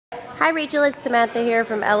Hi Rachel, it's Samantha here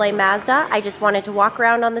from LA Mazda. I just wanted to walk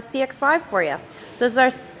around on the CX-5 for you. So this is our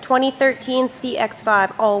 2013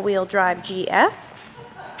 CX-5 all-wheel drive GS.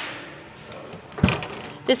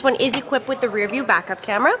 This one is equipped with the rear view backup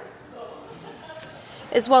camera,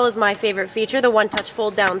 as well as my favorite feature, the one-touch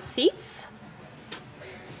fold-down seats.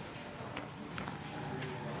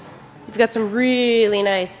 You've got some really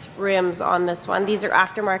nice rims on this one. These are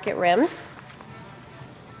aftermarket rims.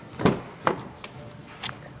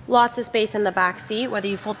 Lots of space in the back seat, whether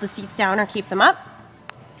you fold the seats down or keep them up.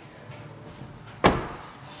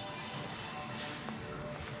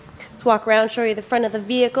 Let's walk around, show you the front of the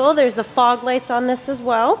vehicle. There's the fog lights on this as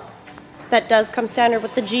well. That does come standard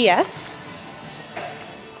with the GS.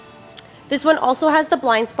 This one also has the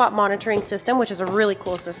blind spot monitoring system, which is a really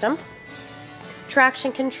cool system.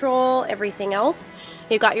 Traction control, everything else.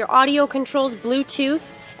 You've got your audio controls, Bluetooth,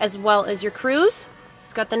 as well as your cruise.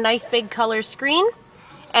 You've got the nice big color screen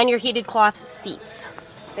and your heated cloth seats.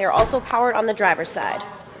 They are also powered on the driver's side.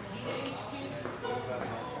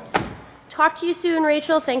 Talk to you soon,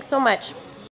 Rachel. Thanks so much.